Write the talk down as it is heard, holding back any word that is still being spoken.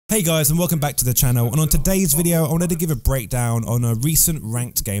Hey guys, and welcome back to the channel, and on today's video I wanted to give a breakdown on a recent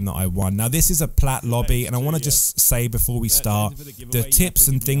ranked game that I won. Now this is a plat lobby, and I want to just say before we start, the tips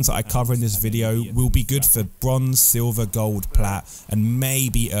and things that I cover in this video will be good for bronze, silver, gold, plat, and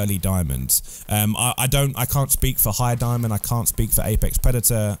maybe early diamonds. I can't speak for high diamond, I can't speak for Apex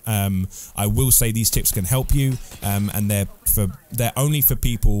Predator. I will say these tips can help you, and they're only for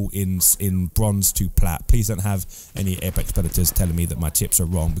people in bronze to plat. Please don't have any Apex Predators telling me that my tips are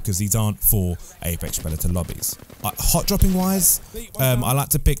wrong, because these aren't for Apex Predator lobbies. Hot dropping wise, I like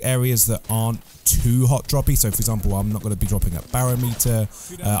to pick areas that aren't too hot droppy. So for example, I'm not going to be dropping at barometer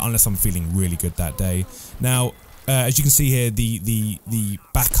unless I'm feeling really good that day. Now as you can see here, the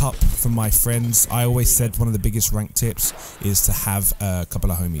backup from my friends, I always said one of the biggest rank tips is to have a couple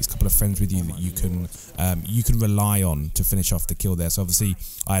of homies, a couple of friends with you that you can rely on to finish off the kill there. So obviously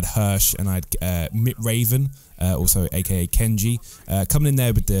I had Hirsch and I had Mitt Raven, also aka Kenji, coming in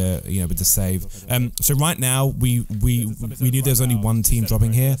there with the save. So right now we knew there was only one team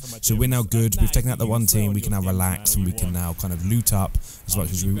dropping here, so we're now good. We've taken out the one team. We can now relax and we can now kind of loot up as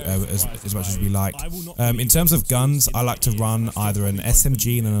much as we like. In terms of guns, I like to run either an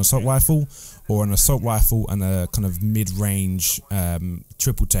SMG and an assault rifle, or an assault rifle and a kind of mid-range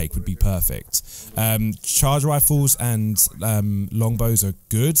triple take would be perfect. Charge rifles and longbows are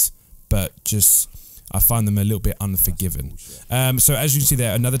good, but just I find them a little bit unforgiving. So as you can see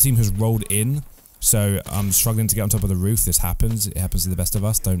there, another team has rolled in. So I'm struggling to get on top of the roof. This happens. It happens to the best of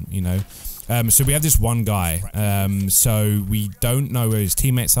us, don't you know? So we have this one guy. So we don't know where his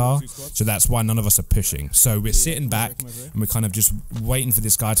teammates are. So that's why none of us are pushing. So we're sitting back and we're kind of just waiting for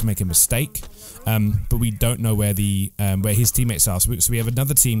this guy to make a mistake. But we don't know where where his teammates are. So we have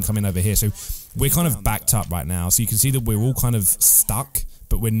another team coming over here. So we're kind of backed up right now. So you can see that we're all kind of stuck,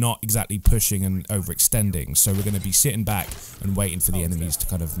 but we're not exactly pushing and overextending. So we're going to be sitting back and waiting for the enemies to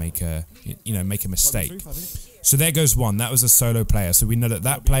kind of make a mistake. So there goes one. That was a solo player. So we know that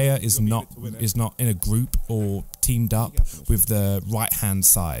that player is not in a group or teamed up with the right hand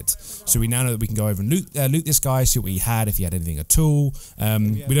side. So we now know that we can go over and loot this guy, see what he had, if he had anything at all.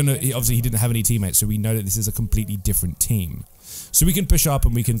 We don't know. Obviously, he didn't have any teammates, so we know that this is a completely different team. So we can push up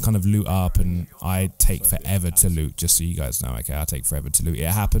and we can kind of loot up, and I take forever to loot, just so you guys know. Okay, I take forever to loot. It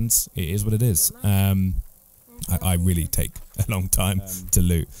happens. It is what it is. I really take a long time to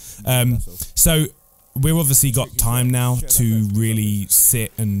loot. So we've obviously got time now to really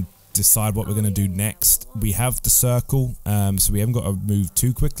sit and decide what we're going to do next. We have the circle, so we haven't got to move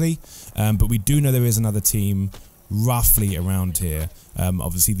too quickly, but we do know there is another team roughly around here.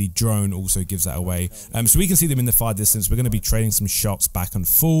 Obviously the drone also gives that away, so we can see them in the far distance. We're going to be trading some shots back and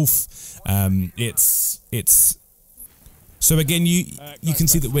forth. So again, you can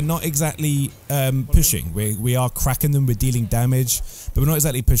see that we're not exactly pushing. We are cracking them, we're dealing damage, but we're not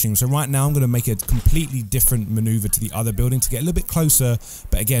exactly pushing. So right now I'm going to make a completely different maneuver to the other building to get a little bit closer,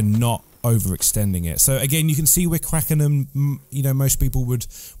 but again not overextending it. So again, you can see we're cracking them. You know, most people would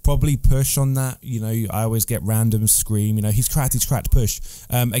probably push on that. You know, I always get random scream, you know, he's cracked, push.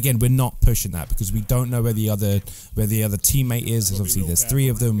 Again, we're not pushing that because we don't know where the other teammate is. There's obviously there's three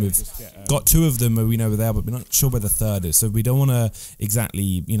of them. We've got two of them where we know where they are, but we're not sure where the third is. So we don't want to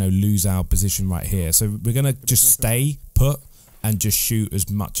exactly, you know, lose our position right here. So we're gonna just stay put and just shoot as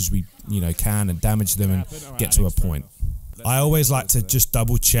much as we can and damage them and get to a point. I always like to just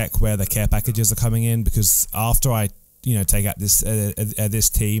double check where the care packages are coming in, because after I take out this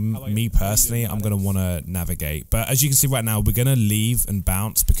team, me personally, I'm going to want to navigate. But as you can see right now, we're going to leave and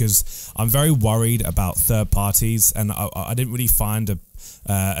bounce because I'm very worried about third parties, and I didn't really find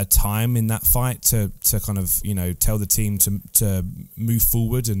a time in that fight to kind of tell the team to move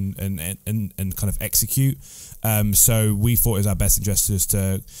forward and kind of execute. So we thought it was our best interest just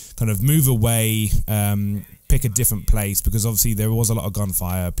to kind of move away, pick a different place, because obviously there was a lot of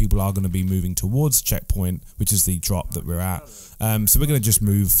gunfire. People are going to be moving towards checkpoint, which is the drop that we're at. So we're going to just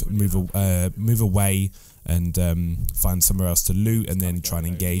move away and find somewhere else to loot, and then try and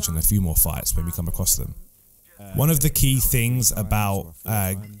engage in a few more fights when we come across them. One of the key things about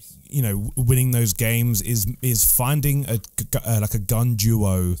winning those games is finding like a gun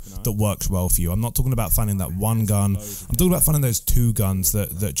duo that works well for you. I'm not talking about finding that one gun. I'm talking about finding those two guns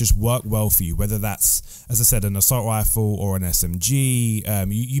that just work well for you, whether that's, as I said, an assault rifle or an SMG.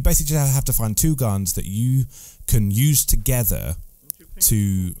 You basically just have to find two guns that you can use together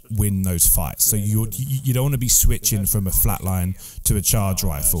to win those fights. So you don't want to be switching from a flatline to a charge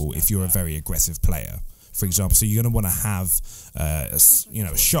rifle if you're a very aggressive player, for example. So you're going to want to have, a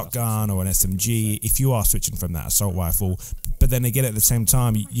shotgun or an SMG if you are switching from that assault rifle. But then again, at the same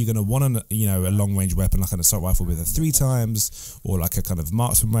time, you're going to want a long-range weapon like an assault rifle with a 3x, or like a kind of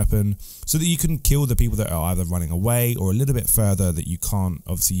marksman weapon, so that you can kill the people that are either running away or a little bit further that you can't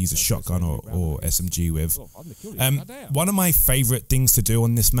obviously use a shotgun or SMG with. One of my favorite things to do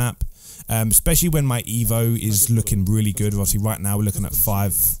on this map, especially when my Evo is looking really good. Obviously, right now we're looking at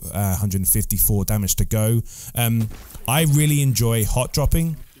 554 damage to go. I really enjoy hot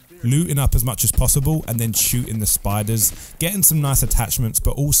dropping, looting up as much as possible, and then shooting the spiders, getting some nice attachments,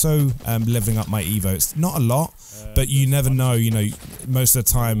 but also leveling up my Evo. It's not a lot, but you never know. Most of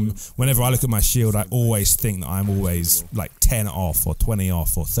the time, whenever I look at my shield, I always think that I'm always like 10 off, or 20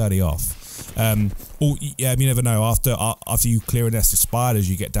 off, or 30 off. You never know. After you clear a nest of spiders,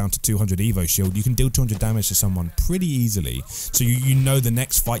 you get down to 200 Evo shield. You can deal 200 damage to someone pretty easily. So you know the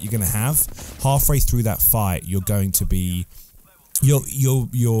next fight you're going to have. Halfway through that fight, you're going to be,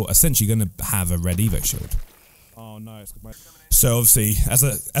 you're essentially going to have a red Evo shield. Oh no! So obviously, as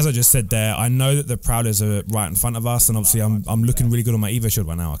I just said there, I know that the Prowlers are right in front of us, and obviously I'm looking really good on my Evo shield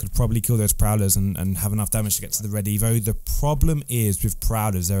right now. I could probably kill those Prowlers and have enough damage to get to the red Evo. The problem is with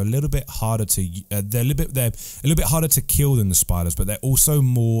Prowlers, they're a little bit harder to they're a little bit harder to kill than the spiders, but they're also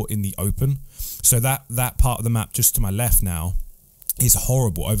more in the open. So that part of the map just to my left now is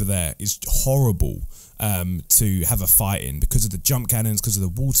horrible. Over there is horrible to have a fight in because of the jump cannons, because of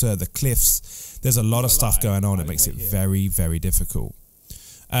the water, the cliffs. There's a lot of stuff going on. It makes it very, very difficult.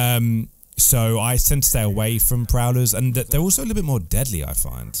 So I tend to stay away from Prowlers, and they're also a little bit more deadly, I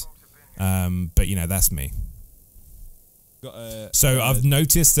find. But that's me. So I've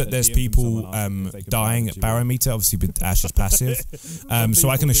noticed that there's people dying at barometer, obviously with Ash's passive. So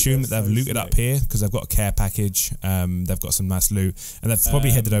I can assume that they've looted up here because they've got a care package. They've got some nice loot, and they've probably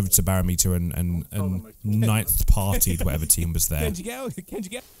headed over to barometer and ninth partied whatever team was there.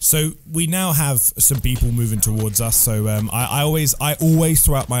 So we now have some people moving towards us. So I always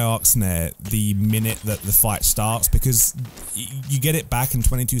throw out my arc snare the minute that the fight starts, because you get it back in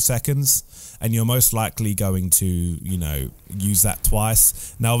 22 seconds. And you're most likely going to, use that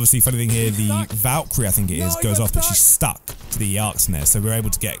twice. Now, obviously, funny thing here, the Valkyrie, I think it is, goes off, but she's stuck to the arc snare. So we're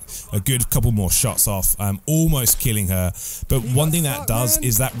able to get a good couple more shots off, almost killing her. But one thing that does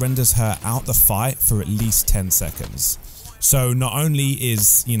is that renders her out the fight for at least 10 seconds. So not only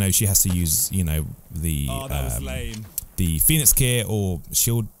is, she has to use, the Phoenix kit or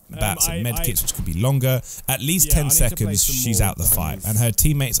shield bats and med kits, which could be longer. At least 10 seconds she's out the fight, and her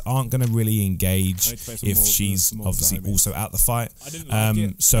teammates aren't going to really engage if she's obviously also out the fight.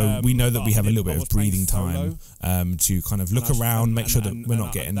 So we know that we have a little bit of breathing time to kind of look around, make sure that we're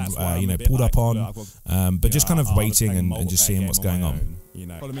not getting pulled up on, but just kind of waiting and just seeing what's going on.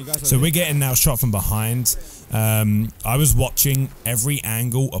 So we're getting now shot from behind. I was watching every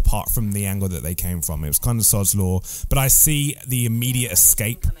angle apart from the angle that they came from. It was kind of sod's law, but I see the immediate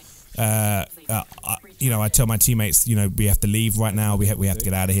escape. I tell my teammates, we have to leave right now. We have to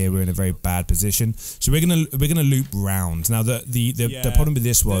get out of here. We're in a very bad position. So we're gonna loop round. Now the problem with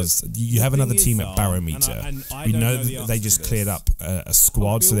this was you have another team at barometer. We know that they just cleared up a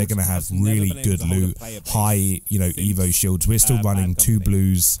squad, so they're gonna have really good loot, high Evo shields. We're still running 2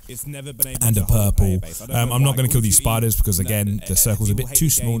 blues and a purple. I'm not gonna kill these spiders because again the circle's a bit too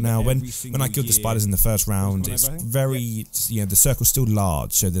small now. When I killed the spiders in the first round, it's very the circle's still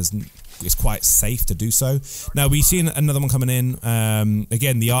large, so it's quite safe to do so. Now we see another one coming in.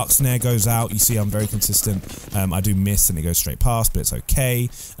 Again, the arc snare goes out. You see I'm very consistent. I do miss and it goes straight past, but it's okay.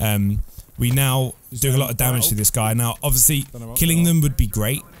 We now do a lot of damage to this guy. Now obviously killing them would be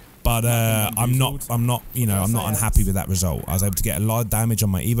great, but I'm not unhappy with that result. I was able to get a lot of damage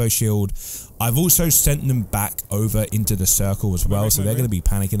on my Evo shield. I've also sent them back over into the circle as well, so they're going to be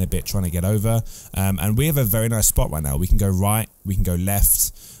panicking a bit trying to get over. And we have a very nice spot right now. We can go right, we can go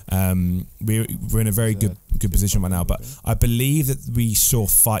left. We're in a very good position right now, but I believe that we saw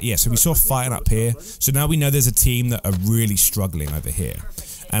fight. Yeah, so we saw fighting up here. So now we know there's a team that are really struggling over here.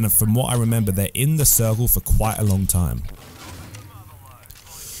 And from what I remember, they're in the circle for quite a long time.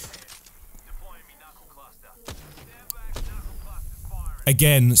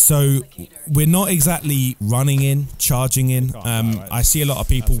 Again, so we're not exactly running in, charging in. I see a lot of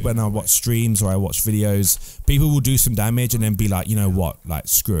people when I watch streams or I watch videos, people will do some damage and then be like, you know what, like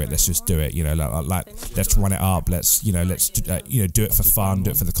screw it, let's just do it. Like let's run it up. Let's do it for fun,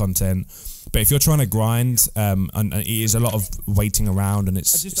 do it for the content. But if you're trying to grind, and it is a lot of waiting around, and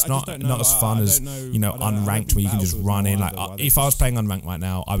it's not as fun as, you know, unranked, where you can just run in. Like, if I was playing unranked right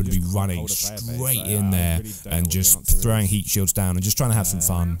now, I would be running straight in there and just throwing heat shields down and just trying to have some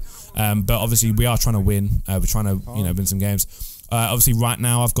fun. But obviously we are trying to win. We're trying to, you know, win some games. Obviously right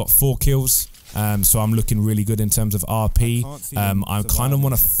now I've got 4 kills. So I'm looking really good in terms of RP. I kind of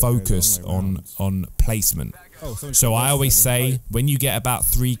want to focus on placement. So I always say, when you get about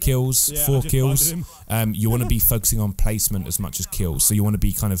 3 kills, 4 kills, you want to be focusing on placement as much as kills. So you want to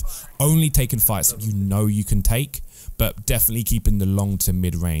be kind of only taking fights that you know you can take, but definitely keeping the long to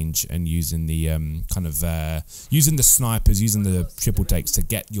mid range and using the using the snipers, using the triple takes to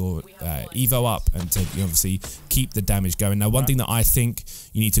get your evo up and to obviously keep the damage going. Now, one thing that I think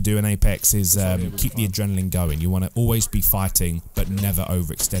you need to do in Apex is keep the adrenaline going. You want to always be fighting, but never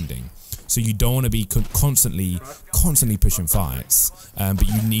overextending. So you don't want to be constantly pushing fights, but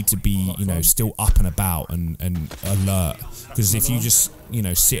you need to be, you know, still up and about and alert. Because if you just, you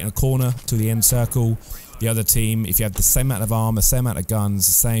know, sit in a corner to the end circle, the other team, if you have the same amount of armor, same amount of guns,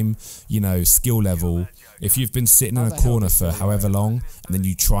 the same, you know, skill level, if you've been sitting in a corner for however long and then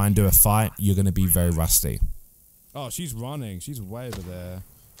you try and do a fight, you're going to be very rusty. Oh, she's running. She's way over there.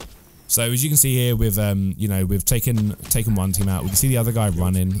 So as you can see here, we've you know, we've taken one team out. We can see the other guy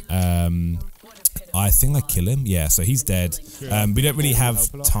running. I think I kill him. Yeah, so he's dead. We don't really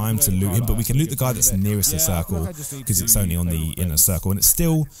have time to loot him, but we can loot the guy that's nearest the circle because it's only on the inner circle, and it's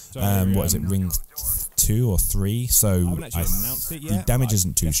still what is it, ring 2 or 3, so the damage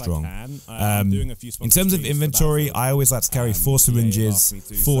isn't too strong. In terms of inventory, I always like to carry 4 syringes,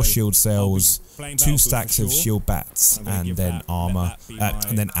 4 shield cells, 2 stacks of shield bats, and then armor,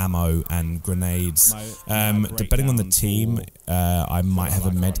 and then ammo and grenades. Depending on the team, I might have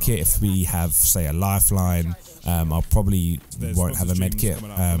a med kit. If we have, say, a lifeline, I'll probably won't have a med kit,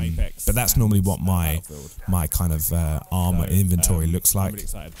 but that's normally what my kind of armor inventory looks like.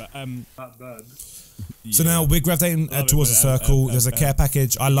 So now we're gravitating towards the circle. There's a care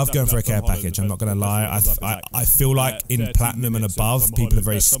package. I love going for a care package, I'm not going to lie. I feel like in platinum and above, people are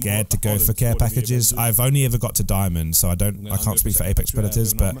very scared to go for care packages. I've only ever got to diamond, so I can't speak for Apex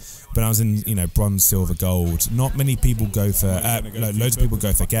Predators, but when I was in, you know, bronze, silver, gold, not many people go for, loads of people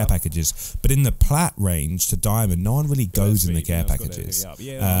go for care packages, but in the plat range to diamond, no one really goes in the care packages,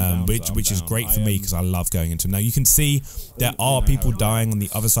 which is great for me because I love going into them. Now you can see there are people dying on the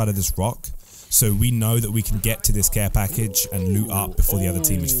other side of this rock. So we know that we can get to this care package and loot up before the other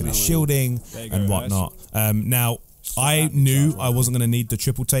team has finished shielding and whatnot. Now, I knew I wasn't going to need the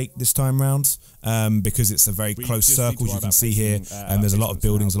triple take this time round because it's a very close circle, as you can see here, and there's a lot of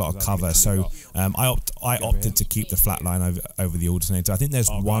buildings, a lot of cover. So I opted to keep the flatline over the alternator. I think there's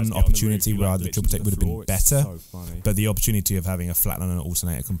one opportunity where the triple take would have been better, but the opportunity of having a flatline and an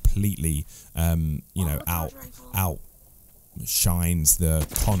alternator completely, you know, shines the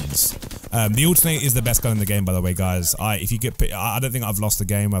cons. The alternator is the best gun in the game, by the way, guys. I don't think I've lost a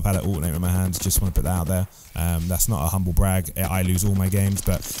game. I've had an alternator in my hands. Just want to put that out there. That's not a humble brag. I lose all my games,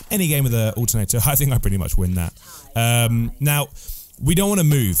 but any game with an alternator, I think I pretty much win that. Now, we don't want to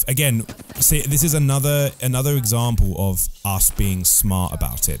move. Again, see, this is another example of us being smart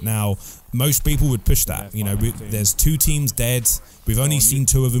about it. Now, most people would push that. You know, there's 2 teams dead. We've only seen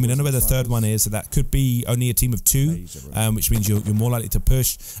 2 of them. We don't know where the 3rd one is, so that could be only a team of 2, which means you're more likely to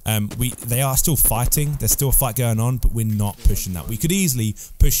push. They are still fighting. There's still a fight going on, but we're not pushing that. We could easily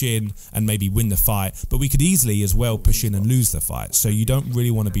push in and maybe win the fight, but we could easily as well push in and lose the fight. So you don't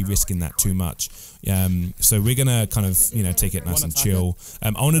really want to be risking that too much. So we're gonna kind of, you know, take it nice and chill.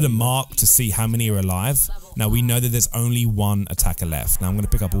 I wanted to mark to see how many are alive. Now we know that there's only 1 attacker left. Now I'm gonna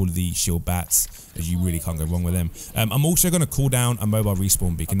pick up all of the shield bats, as you really can't go wrong with them. I'm also gonna call down a mobile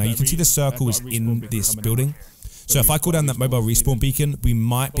respawn beacon. Now you can see the circle is in this building. So if I call down that mobile respawn beacon, we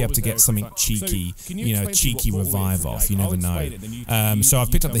might be able to get something cheeky, you know, cheeky revive off. You never know. So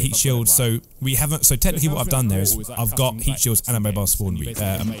I've picked up the heat shield. So we haven't. So technically, what I've done there is I've got heat shields and a mobile spawn beacon.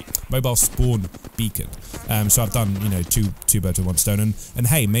 So I've done, you know, two birds with one stone. And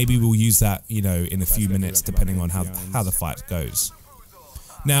hey, maybe we'll use that, you know, in a few minutes, depending on how the fight goes.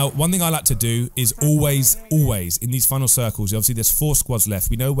 Now, one thing I like to do is always, in these final circles, obviously there's 4 squads left.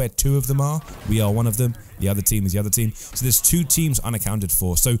 We know where 2 of them are. We are one of them. The other team is the other team. So there's 2 teams unaccounted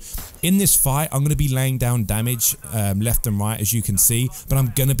for. So in this fight, I'm going to be laying down damage left and right, as you can see. But I'm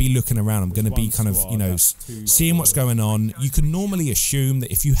going to be looking around. I'm going to be kind of, you know, seeing what's going on. You can normally assume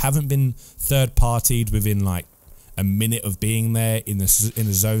that if you haven't been third-partied within, like, a minute of being there in a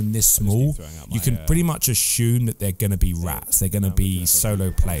zone this small, you can pretty much assume that they're going to be rats. They're going to be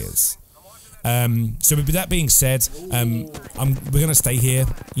solo players. So with that being said, we're going to stay here,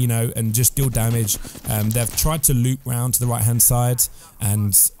 you know, and just deal damage. They've tried to loop round to the right-hand side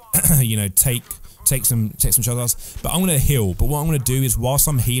and, you know, take some shots. But I'm going to heal. But what I'm going to do is, whilst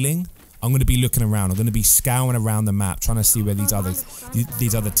I'm healing, I'm going to be looking around. I'm going to be scouring around the map, trying to see where these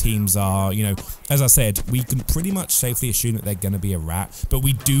other teams are. You know, as I said, we can pretty much safely assume that they're going to be a rat, but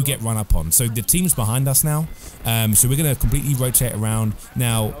we do get run up on. So the team's behind us now. So we're going to completely rotate around.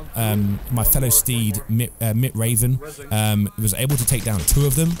 Now, my fellow steed, Mitt Raven, was able to take down 2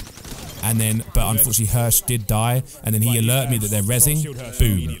 of them. And then, but unfortunately Hirsch did die, and then he alerted me that they're rezzing.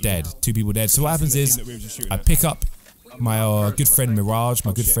 Boom, dead. 2 people dead. So what happens is, I pick up my good friend Mirage,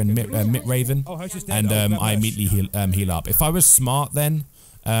 my good friend Mitt Raven, and I immediately heal up. If I was smart then,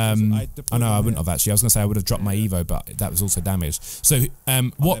 oh no, I wouldn't have actually. I was going to say I would have dropped my Evo, but that was also damaged. So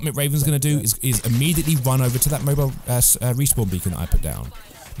what Mitt Raven's going to do is immediately run over to that mobile respawn beacon that I put down.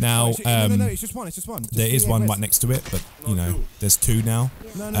 Now, it's just one. There is one right next to it, but you know, there's 2 now.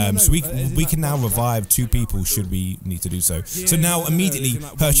 So we can now revive 2 people should we need to do so. So now immediately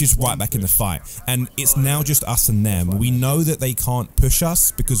Hirsch is right back in the fight, and it's now just us and them. We know that they can't push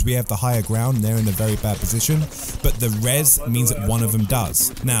us because we have the higher ground and they're in a very bad position, but the res means that one of them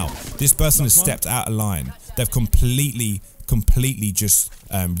does. Now, this person has stepped out of line. They've completely just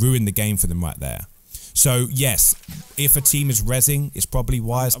ruined the game for them right there. So yes, if a team is rezzing, it's probably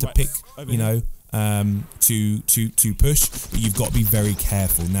wise to pick, you know, to push, but you've got to be very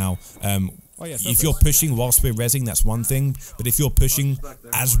careful. Now, if you're pushing whilst we're rezzing, that's one thing, but if you're pushing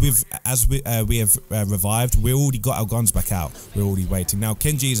as we have revived, we already got our guns back out. We're already waiting. Now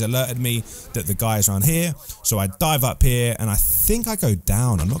Kenji's alerted me that the guy is around here, so I dive up here, and I think I go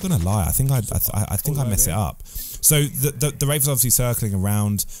down. I'm not gonna lie. I think I mess it up. So the Raven's obviously circling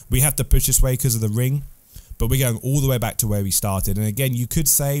around. We have to push this way because of the ring, but we're going all the way back to where we started. And again, you could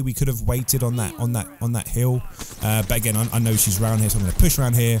say we could have waited on that hill, but again, I know she's around here, so I'm going to push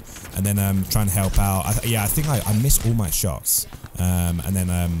around here and then try and help out. I think I missed all my shots, and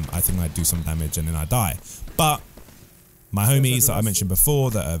then I think I do some damage and then I die. But my homies that I mentioned before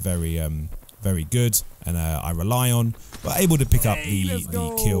that are very good and I rely on, were able to pick up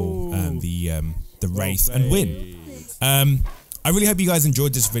the kill and the Wraith and win. I really hope you guys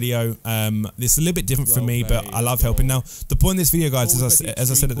enjoyed this video. This is a little bit different for me, but I love helping. Now, the point of this video, guys,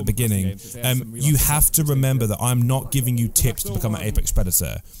 as I said at the beginning, you have to remember that I'm not giving you tips to become an Apex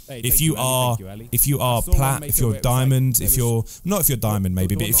Predator. If you are plat, if you're diamond, if you're diamond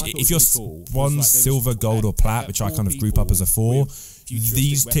maybe, but if you're bronze, silver, gold, or plat, which I kind of group up as a 4.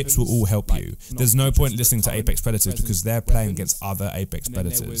 These tips will all help you. There's no point listening to Apex Predators because they're playing against other Apex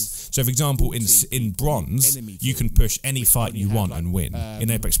Predators. So for example, in bronze, you can push any fight you want and win.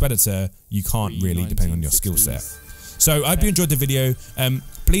 In Apex Predator, you can't really, depending on your skill set. So I hope you enjoyed the video.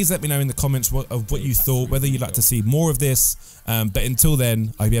 Please let me know in the comments of what you thought, whether you'd like to see more of this. But until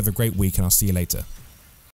then, I hope you have a great week and I'll see you later.